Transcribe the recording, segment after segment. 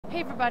Hey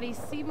everybody,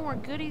 Seymour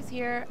Goodies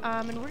here,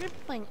 and we're going to be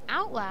playing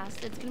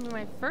Outlast. It's going to be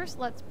my first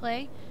Let's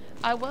Play.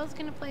 I was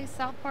going to play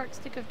South Park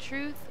Stick of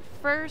Truth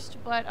first,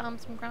 but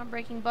some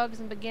groundbreaking bugs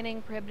in the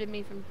beginning prohibited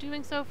me from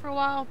doing so for a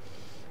while.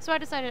 So I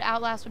decided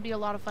Outlast would be a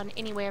lot of fun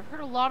anyway. I've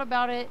heard a lot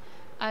about it.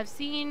 I've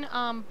seen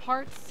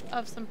parts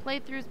of some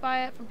playthroughs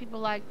by it from people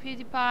like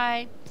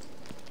PewDiePie,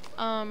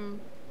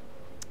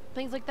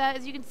 things like that.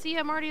 As you can see,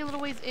 I'm already a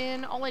little ways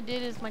in. All I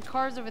did is my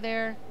car's over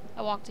there.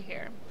 I walked to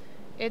here.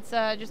 It's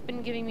just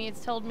been giving me,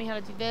 it's told me how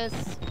to do this,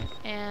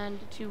 and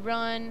to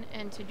run,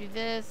 and to do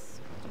this.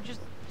 Just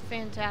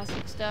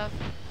fantastic stuff.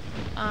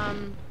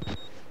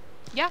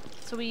 Yeah,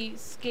 so we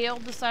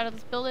scaled the side of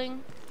this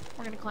building.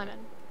 We're gonna climb in.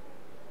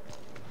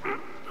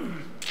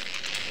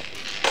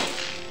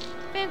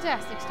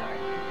 Fantastic start.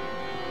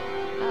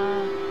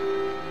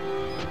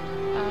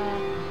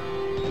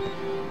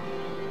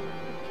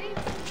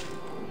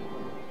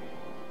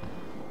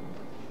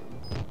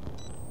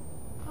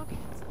 Okay,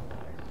 that's not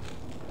better.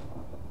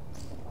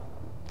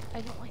 I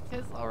don't like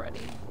this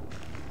already.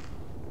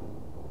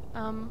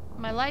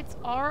 My lights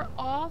are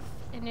off,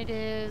 and it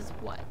is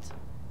what?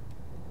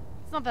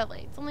 It's not that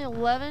late. It's only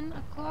 11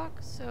 o'clock,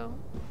 so...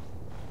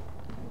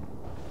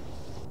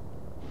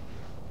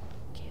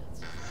 Okay, let's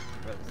just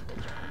throw this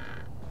bitch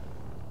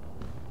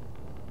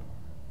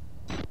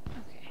on.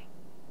 Okay.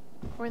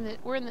 We're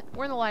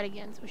in the light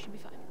again, so we should be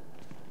fine.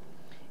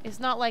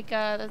 It's not like,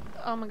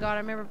 oh my god, I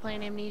remember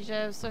playing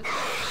Amnesia, so...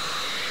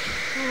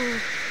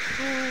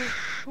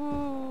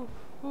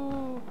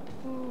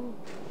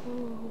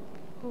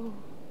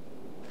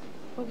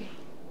 Okay.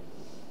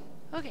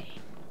 Okay.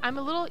 I'm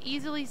a little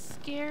easily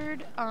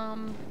scared.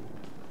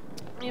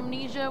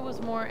 Amnesia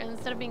was more,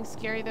 instead of being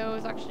scary though, it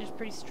was actually just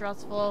pretty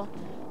stressful,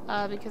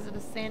 because of the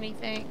sanity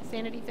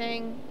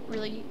thing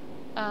really,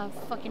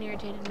 fucking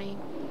irritated me.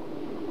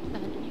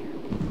 Nothing in here.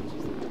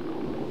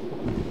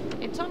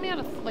 It taught me how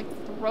to, like,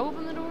 throw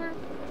open the door,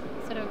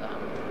 instead of,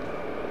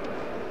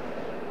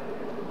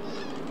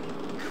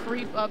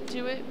 creep up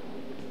to it.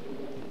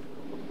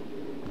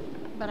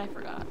 But I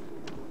forgot.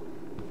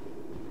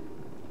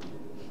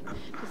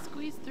 To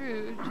squeeze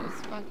through,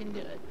 just fucking do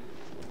it.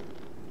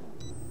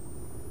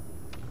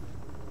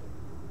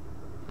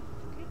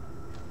 Okay.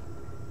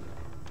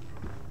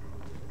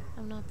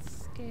 I'm not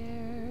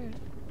scared.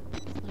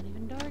 It's not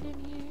even dark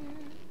in here.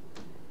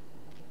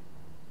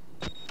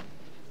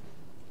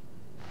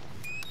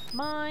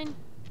 Mine.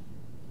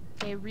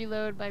 Okay,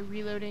 reload by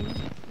reloading.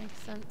 Makes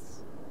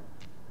sense.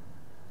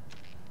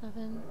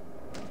 Nothing.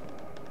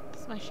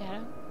 This is my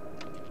shadow.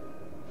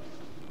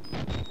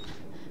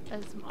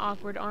 That's some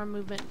awkward arm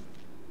movement.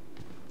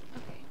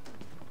 Okay.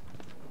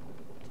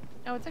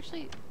 Oh, it's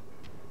actually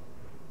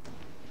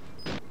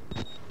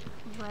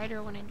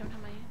brighter when I don't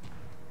have my...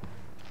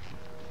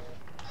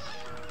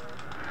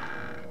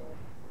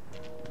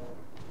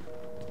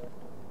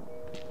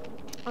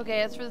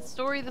 Okay, as for the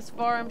story thus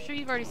far, I'm sure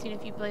you've already seen a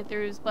few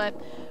playthroughs, but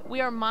we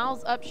are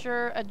Miles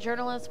Upshur, a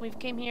journalist. We've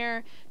came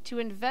here to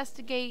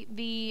investigate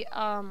the,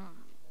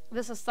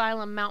 this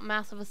asylum, Mount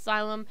Massive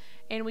Asylum,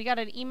 and we got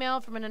an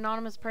email from an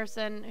anonymous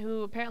person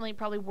who apparently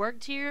probably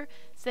worked here,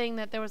 saying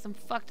that there was some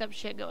fucked up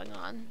shit going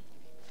on,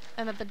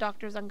 and that the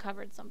doctors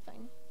uncovered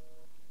something.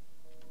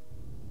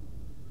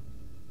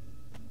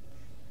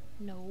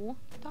 No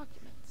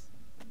documents.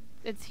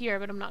 It's here,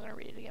 but I'm not going to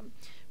read it again.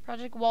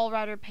 Project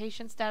Walrider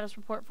patient status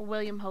report for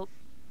William Hope.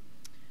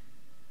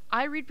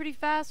 I read pretty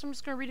fast, so I'm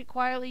just going to read it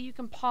quietly. You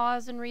can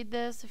pause and read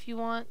this if you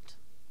want.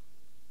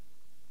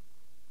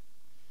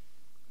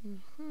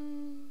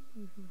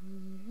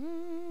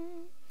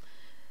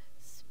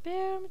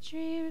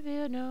 Spirometry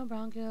revealed no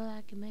bronchial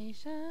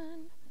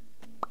accumation.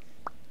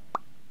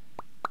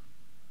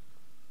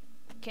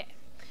 Okay.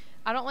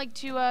 I don't like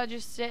to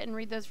just sit and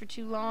read those for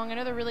too long. I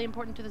know they're really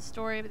important to the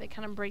story, but they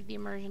kind of break the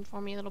immersion for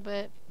me a little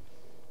bit.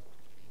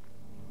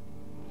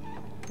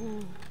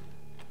 Ooh.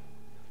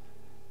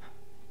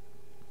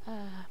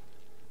 Oh,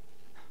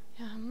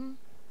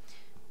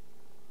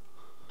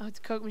 it's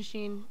a Coke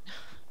machine.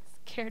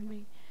 Scared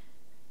me.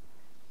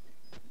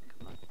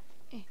 Come on.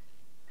 Hey.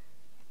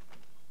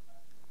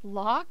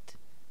 Locked?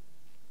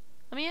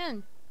 Let me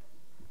in.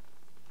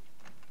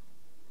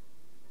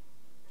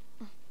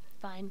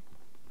 Fine.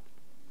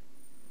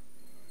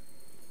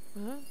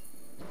 Huh?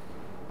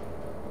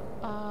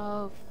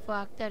 Oh,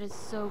 fuck. That is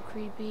so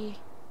creepy.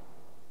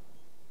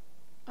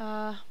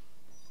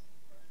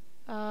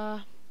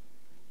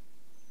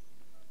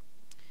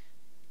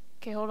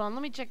 Okay, hold on.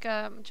 Let me check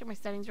my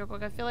settings real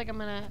quick. I feel like I'm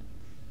gonna...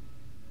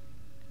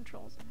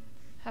 Controls.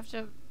 Have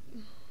to...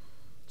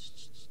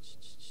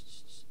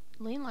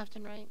 Lean left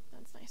and right.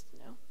 That's nice to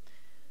know.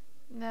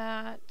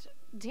 That...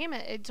 Damn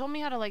it. It told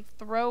me how to, like,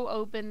 throw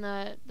open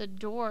the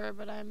door,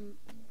 but I'm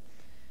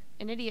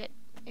an idiot.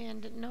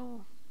 And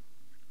no.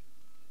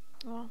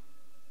 Well,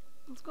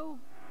 let's go.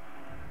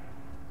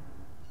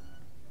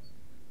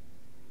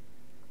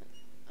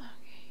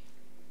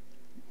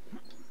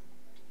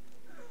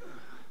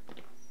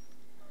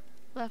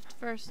 Left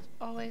first,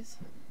 always.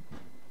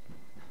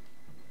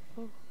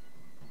 Oh.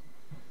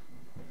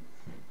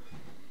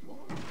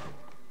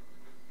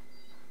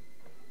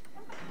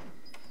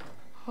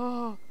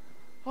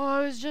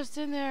 just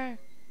in there.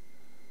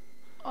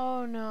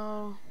 Oh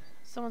no.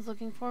 Someone's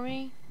looking for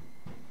me.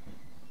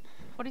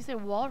 What do you say,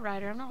 wall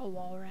rider? I'm not a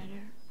wall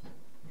rider.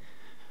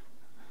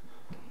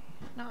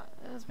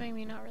 That's making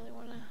me not really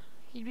wanna.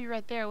 He'd be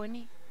right there, wouldn't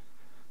he?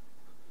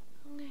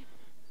 Okay.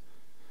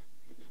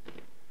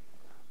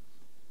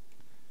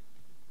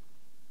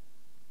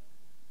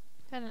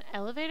 Is that an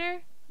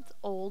elevator? It's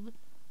old.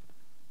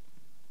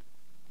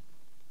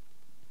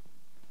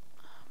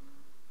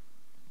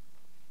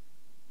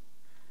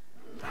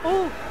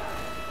 Oh!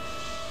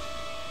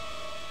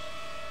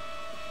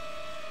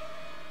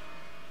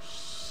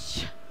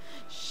 Shh.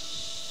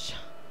 Shh.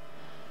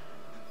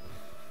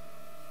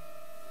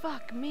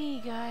 Fuck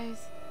me,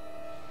 guys.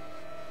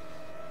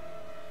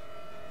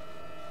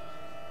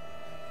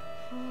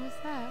 What was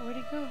that? Where'd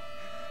he go?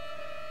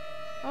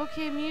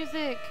 Okay,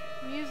 music.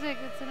 Music,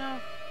 that's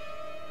enough.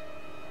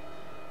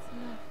 That's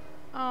enough.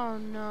 Oh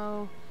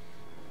no.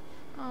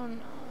 Oh no, no,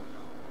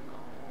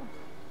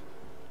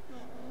 no.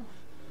 No.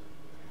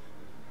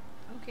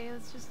 Okay,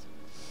 let's just...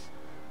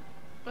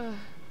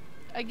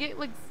 I get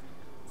like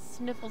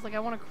sniffles, like I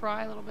want to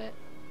cry a little bit.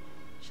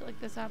 Shit like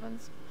this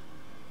happens.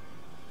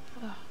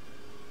 Ugh.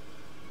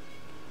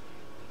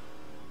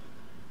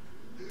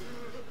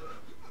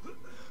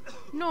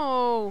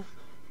 No!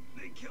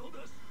 They killed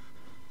us.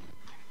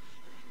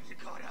 You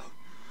got out.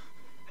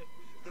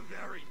 The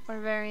variants. What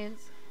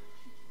variants?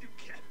 You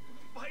can't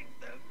fight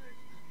them.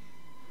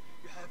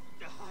 You have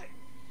to hide.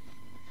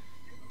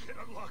 You can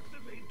unlock the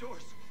main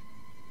doors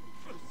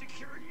from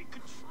security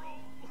control.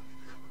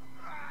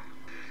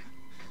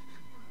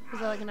 Was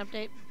that like an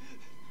update?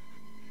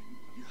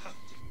 You have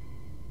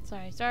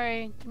to.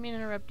 Sorry. Didn't mean to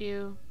interrupt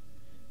you.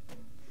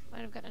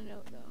 Might have got a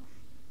note though.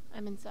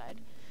 I'm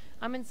inside.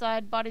 I'm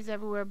inside, bodies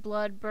everywhere,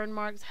 blood, burn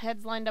marks,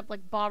 heads lined up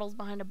like bottles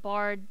behind a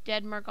bar,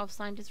 dead Murkoff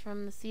scientists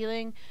from the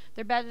ceiling.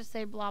 Their badges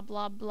say blah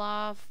blah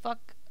blah,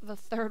 fuck the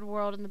third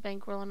world and the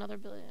bankroll, another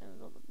billion,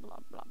 blah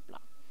blah blah.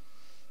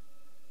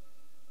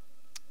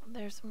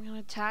 There's some kind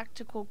of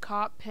tactical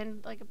cop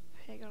pinned like a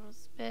pig on a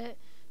spit.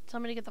 Tell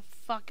me to get the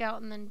fuck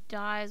out and then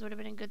dies would have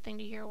been a good thing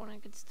to hear when I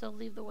could still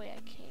leave the way I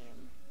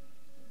came.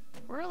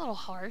 We're a little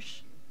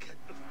harsh. Get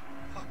the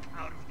fuck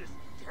out of this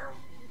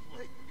terrible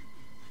place.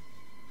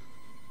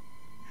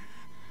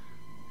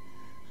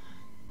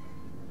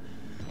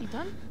 You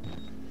done?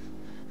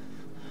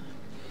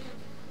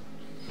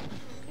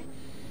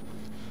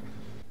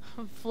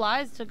 Okay.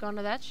 Flies took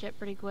onto that shit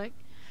pretty quick.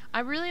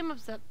 I really am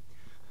upset.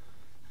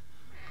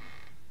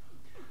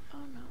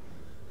 Oh no.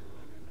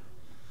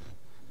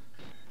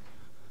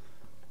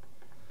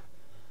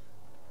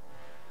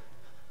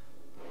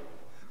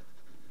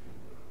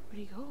 Where'd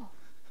he go?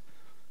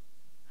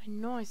 I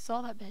know I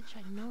saw that bitch.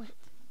 I know it.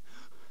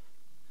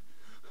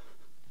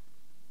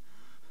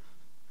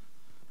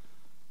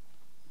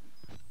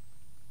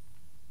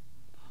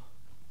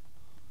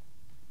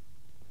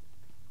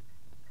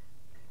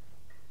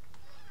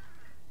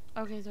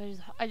 Okay, so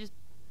I just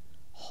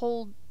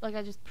hold, like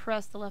I just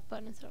press the left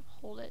button instead of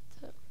hold it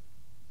to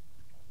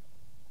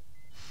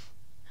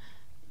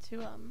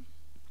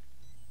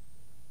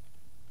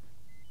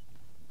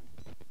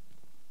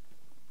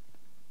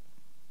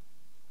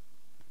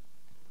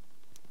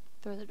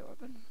throw the door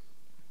open.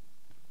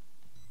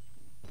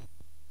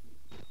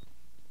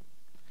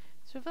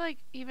 So I feel like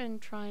even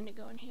trying to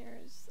go in here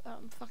is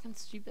fucking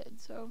stupid,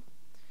 so,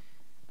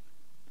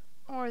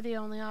 or the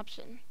only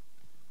option.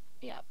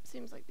 Yeah,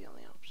 seems like the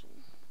only option.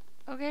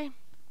 Okay.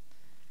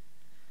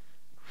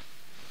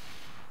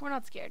 We're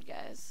not scared,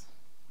 guys.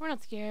 We're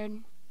not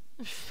scared.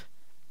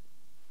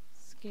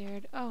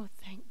 Scared. Oh,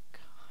 thank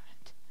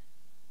God.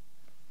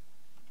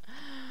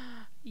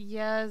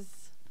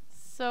 Yes.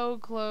 So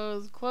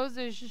close. Close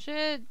as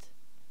shit.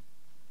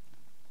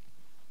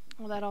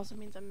 Well, that also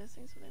means I'm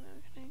missing something.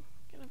 Can I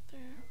get up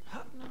there?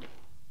 No.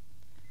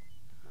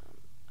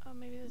 Oh,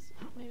 maybe this.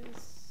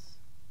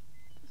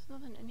 There's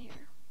nothing in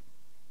here.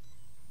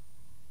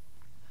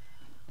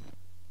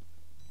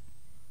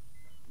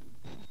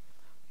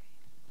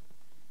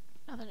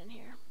 Nothing in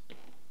here.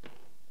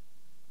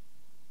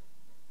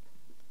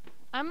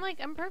 I'm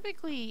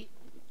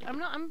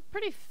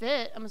pretty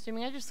fit. I'm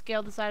assuming I just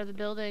scaled the side of the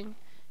building.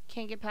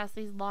 Can't get past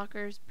these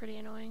lockers. Pretty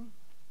annoying.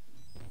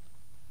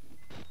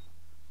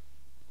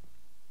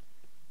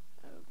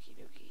 Okie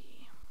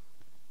dokie.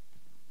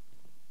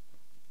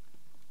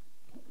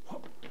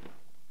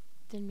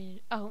 Didn't mean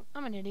it. Oh,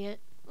 I'm an idiot.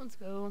 Let's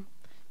go.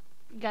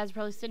 You guys are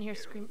probably sitting here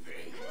screaming.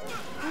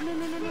 Oh,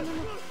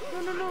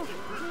 no.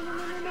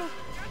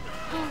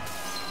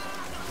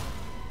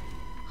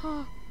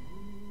 Oh.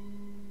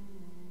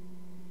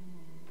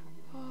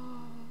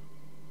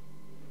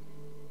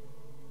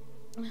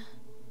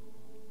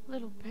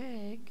 Little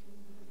pig.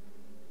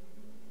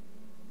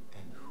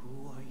 And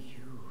who are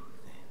you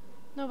then?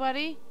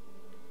 Nobody.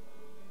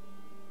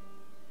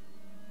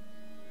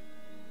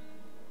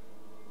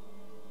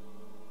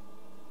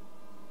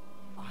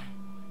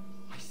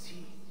 I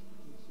see.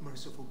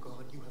 Merciful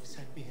God, you have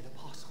sent me an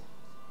apostle.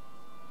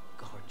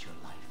 Guard your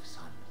life,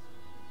 son.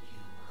 You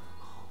have a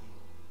calling.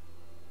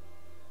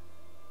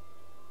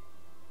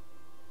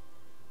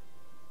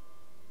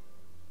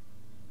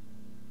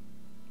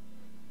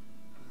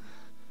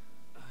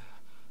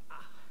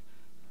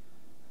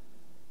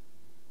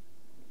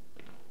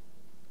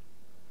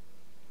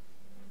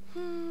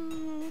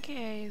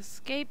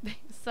 Escape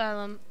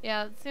Asylum.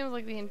 Yeah, it seems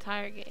like the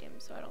entire game,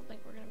 so I don't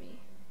think we're gonna be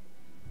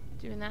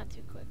doing that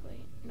too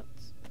quickly.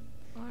 Notes.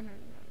 Oh, no.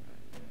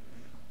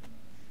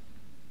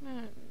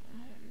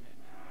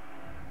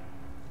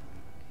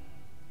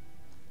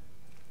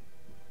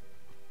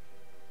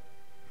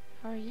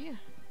 How are you?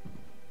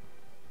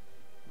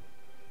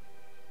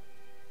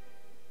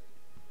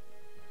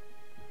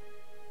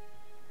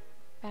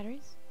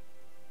 Batteries?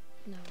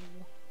 No.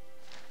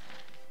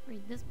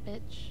 Read this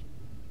bitch.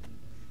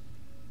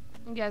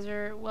 You guys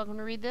are welcome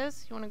to read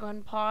this. You want to go ahead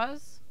and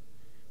pause?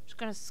 I'm just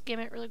gonna skim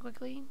it really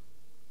quickly.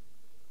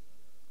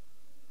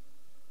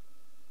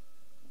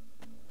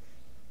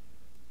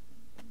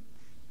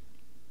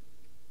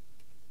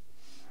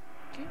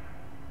 Okay.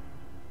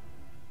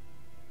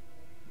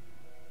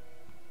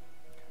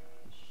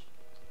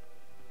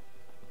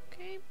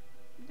 Okay.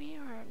 We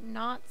are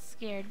not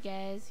scared,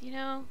 guys. You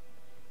know,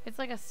 it's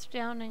like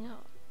astounding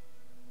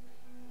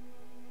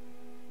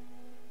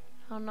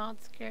how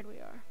not scared we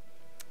are.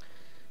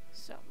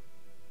 So,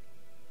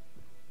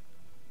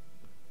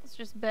 let's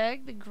just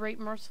beg the great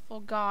merciful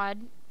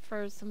God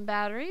for some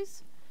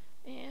batteries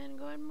and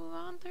go ahead and move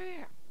on through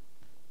here.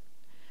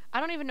 I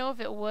don't even know if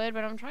it would,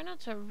 but I'm trying not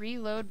to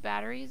reload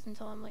batteries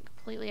until I'm like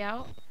completely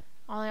out.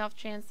 On the off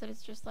chance that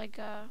it's just like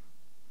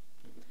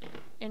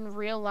in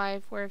real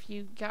life where if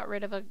you got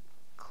rid of a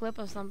clip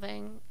of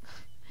something,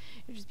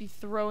 you'd just be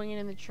throwing it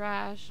in the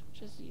trash,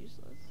 which is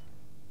useless.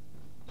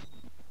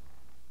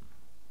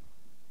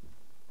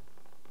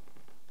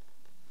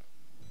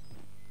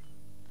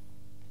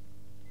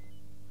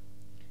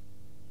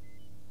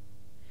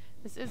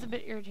 This is a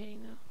bit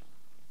irritating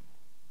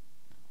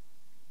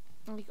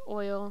though. Like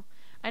oil.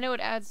 I know it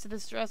adds to the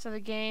stress of the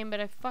game, but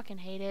I fucking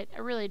hate it. I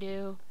really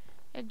do.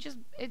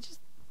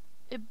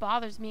 It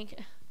bothers me.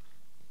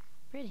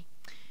 Pretty.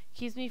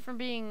 Keeps me from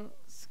being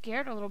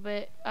scared a little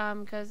bit,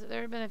 because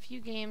there have been a few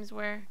games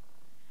where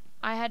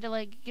I had to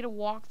like get a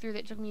walkthrough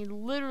that took me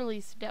literally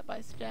step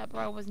by step,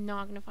 or I was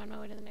not gonna find my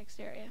way to the next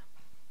area.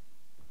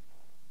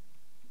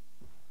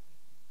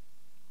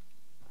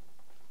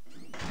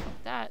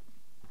 Fuck that.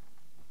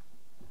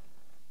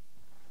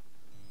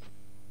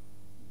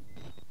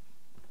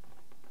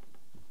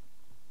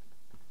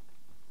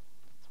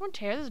 Someone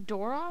tear this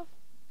door off?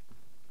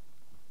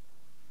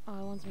 Oh,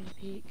 it wants me to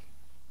peek.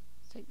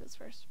 Let's take this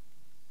first.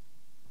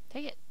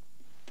 Take it.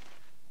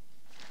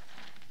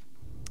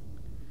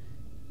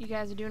 You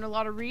guys are doing a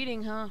lot of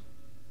reading, huh?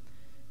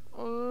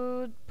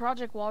 Oh,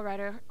 Project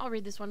Wallrider. I'll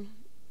read this one.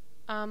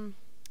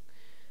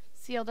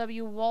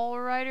 CLW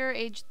Wallrider,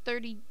 age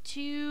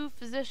 32,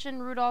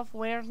 physician Rudolf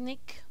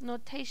Wernick,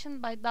 notation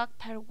by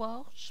Dr.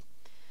 Walsh.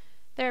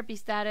 Therapy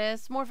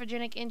status,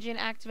 morphogenic engine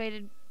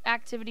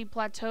activity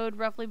plateaued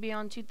roughly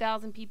beyond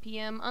 2000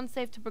 ppm,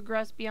 unsafe to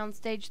progress beyond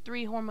stage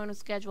 3 hormonal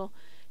schedule.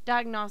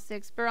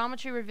 Diagnostics,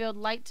 barometry revealed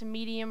light to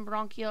medium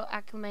bronchial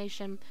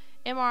acclimation.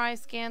 MRI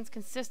scans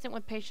consistent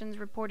with patient's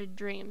reported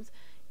dreams.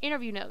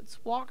 Interview notes,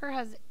 Walker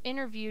was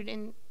interviewed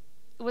in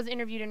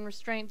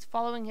restraints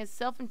following his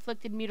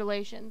self-inflicted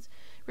mutilations.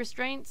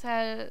 Restraints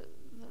had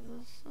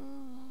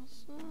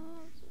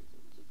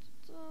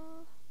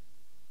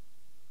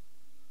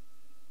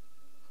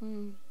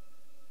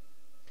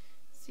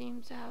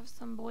seemed to have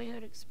some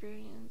boyhood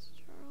experience.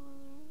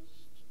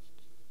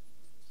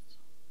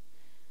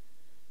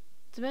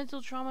 The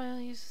mental trauma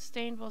he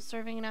sustained while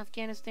serving in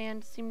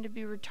Afghanistan seemed to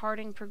be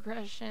retarding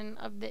progression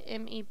of the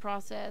ME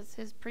process.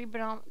 His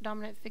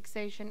predominant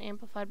fixation,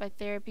 amplified by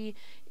therapy,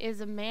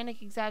 is a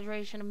manic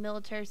exaggeration of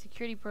military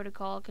security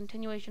protocol.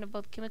 Continuation of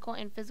both chemical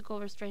and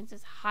physical restraints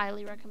is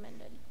highly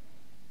recommended.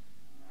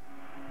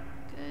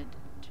 Good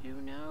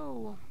to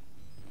know.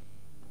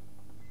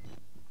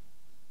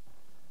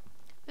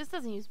 This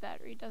doesn't use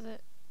battery, does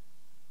it?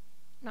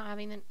 Not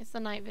having the... It's the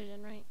night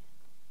vision, right?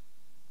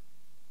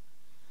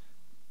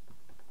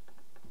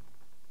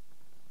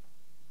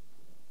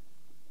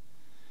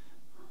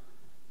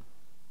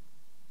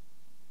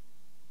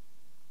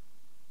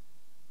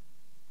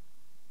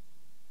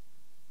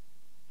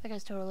 That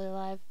guy's totally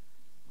alive.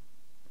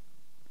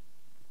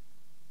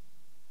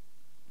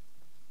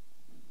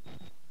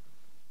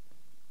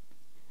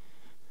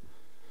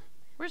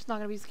 We're just not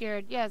gonna be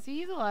scared. Yeah, see,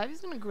 he's alive.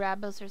 He's gonna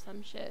grab us or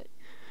some shit.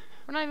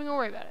 We're not even gonna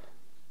worry about it.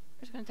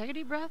 We're just gonna take a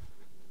deep breath.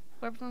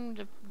 Wait for him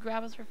to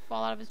grab us or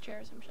fall out of his chair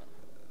or some shit.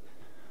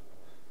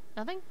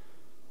 Nothing?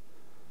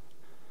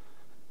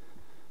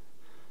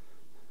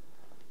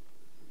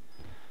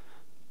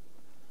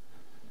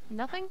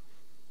 Nothing?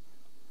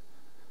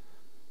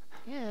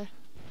 Yeah.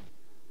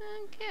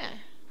 Okay.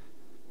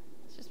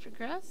 Let's just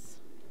progress.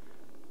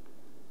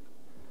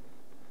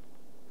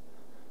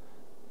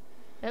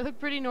 They look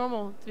pretty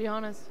normal, to be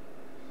honest.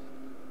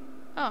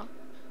 Oh.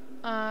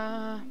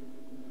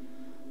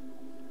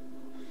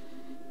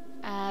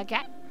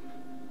 Cat?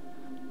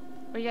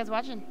 What are you guys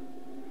watching?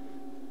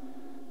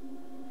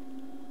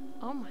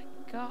 Oh my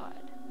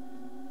god.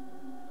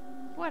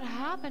 What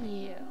happened to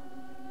you?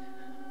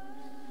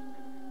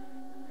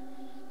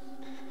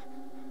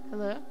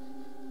 Hello?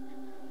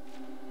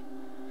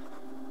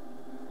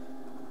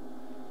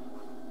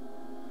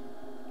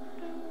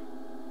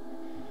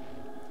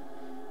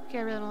 Okay,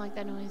 I really don't like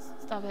that noise.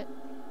 Stop it.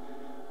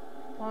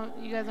 Well,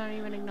 you guys aren't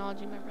even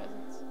acknowledging my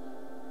presence.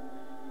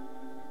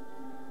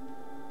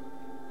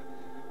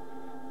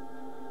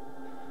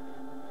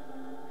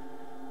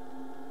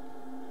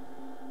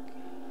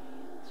 Okay,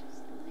 let's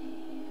just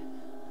leave.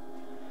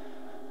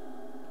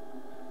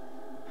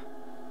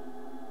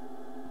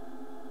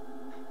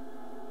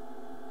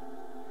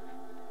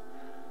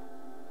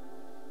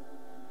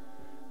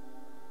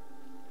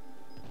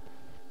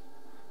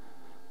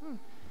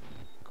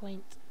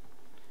 Quaint.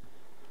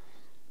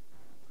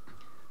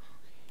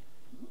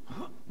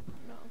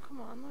 No,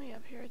 come on, let me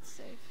up here. It's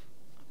safe.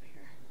 Up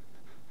here.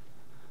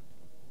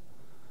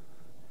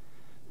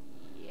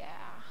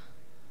 Yeah.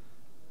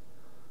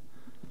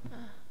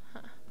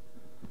 Uh-huh.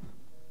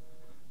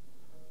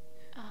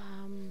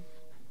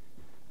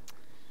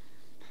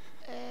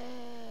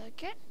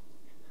 Okay.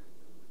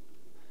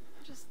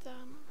 Just,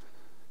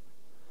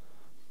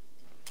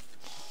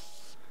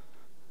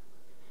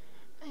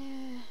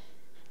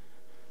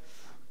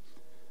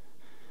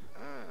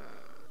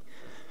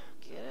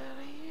 get out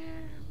of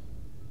here.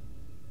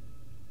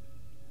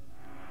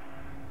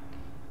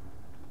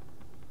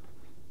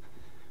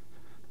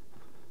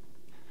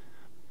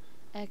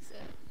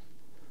 Exit.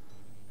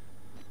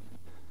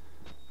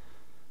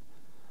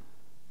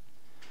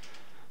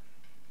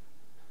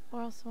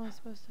 Where else am I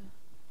supposed to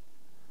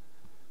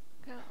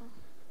go?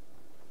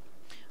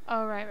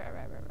 Oh, right.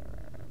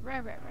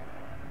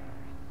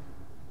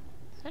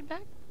 Let's head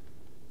back.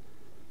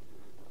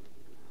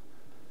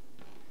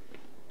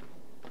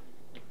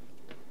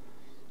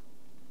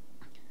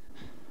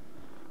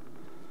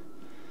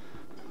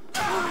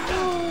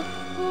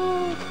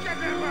 Get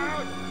him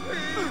out!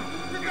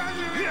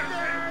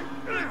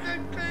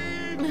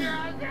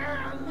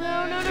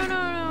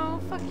 No.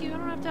 Fuck you. I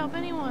don't have to help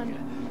anyone.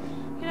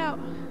 Get out.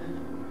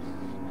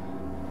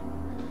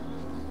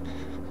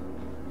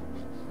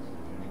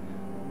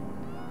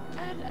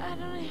 I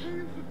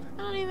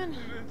don't even.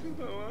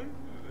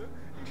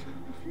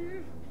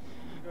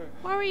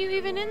 Why were you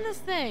even in this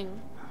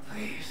thing?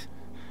 Please.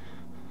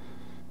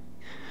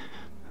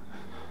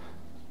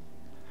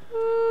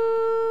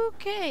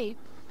 Okay.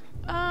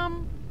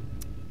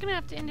 Gonna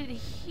have to end it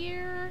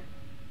here.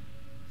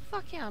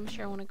 Fuck yeah, I'm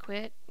sure I want to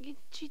quit. Get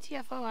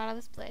GTFO out of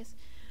this place.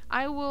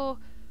 I will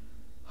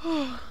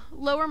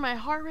lower my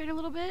heart rate a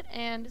little bit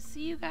and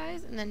see you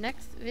guys in the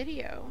next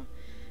video.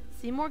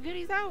 Seymour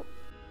Goodies out.